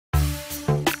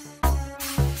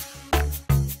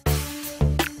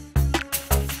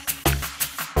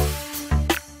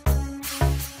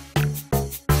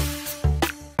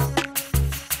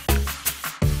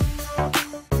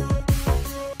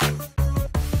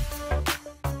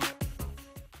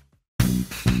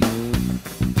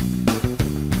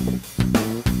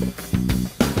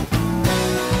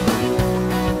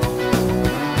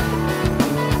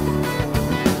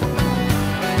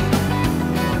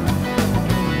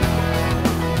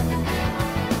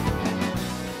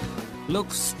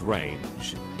Looks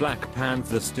strange. Black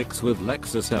Panther Sticks with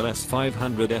Lexus LS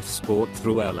 500F Sport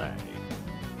through LA.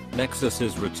 Lexus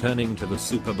is returning to the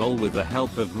Super Bowl with the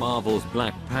help of Marvel's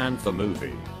Black Panther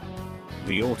movie.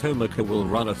 The automaker will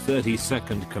run a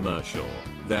 30-second commercial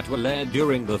that will air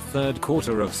during the third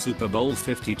quarter of Super Bowl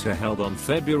 52 held on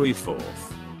February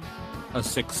 4th. A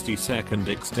 60-second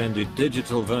extended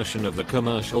digital version of the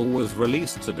commercial was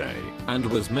released today and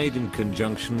was made in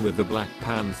conjunction with the Black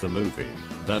Panther movie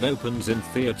that opens in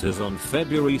theaters on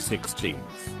February 16th.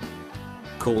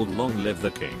 Called Long Live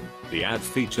the King, the ad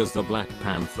features the Black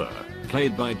Panther,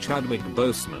 played by Chadwick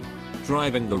Boseman,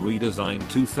 driving the redesigned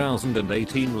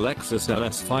 2018 Lexus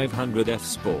LS 500F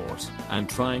Sport and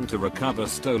trying to recover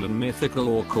stolen mythical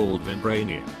ore called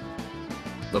vibranium.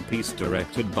 The piece,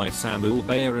 directed by Samuel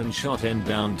Bayer and shot in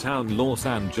downtown Los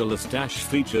Angeles,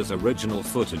 features original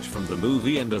footage from the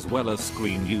movie and as well as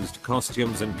screen-used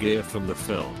costumes and gear from the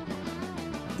film.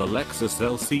 The Lexus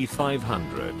LC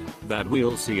 500 that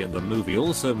we'll see in the movie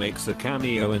also makes a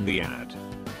cameo in the ad.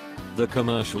 The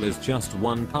commercial is just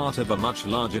one part of a much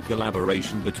larger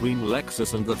collaboration between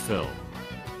Lexus and the film.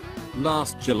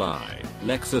 Last July,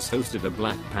 Lexus hosted a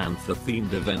Black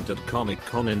Panther-themed event at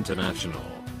Comic-Con International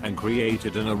and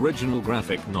created an original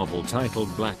graphic novel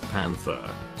titled Black Panther: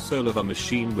 Soul of a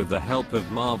Machine with the help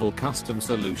of Marvel Custom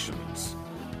Solutions.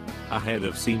 Ahead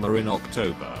of SEMA in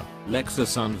October,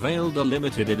 Lexus unveiled a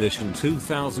limited edition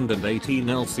 2018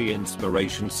 LC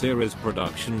Inspiration Series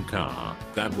production car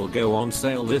that will go on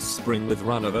sale this spring with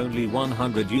run of only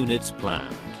 100 units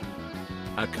planned.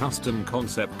 A custom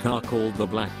concept car called the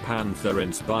Black Panther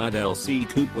inspired LC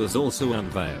Coupe was also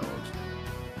unveiled.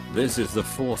 This is the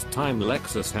fourth time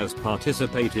Lexus has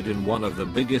participated in one of the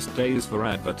biggest days for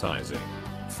advertising,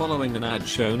 following an ad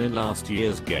shown in last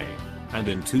year's game, and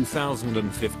in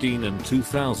 2015 and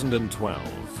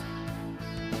 2012.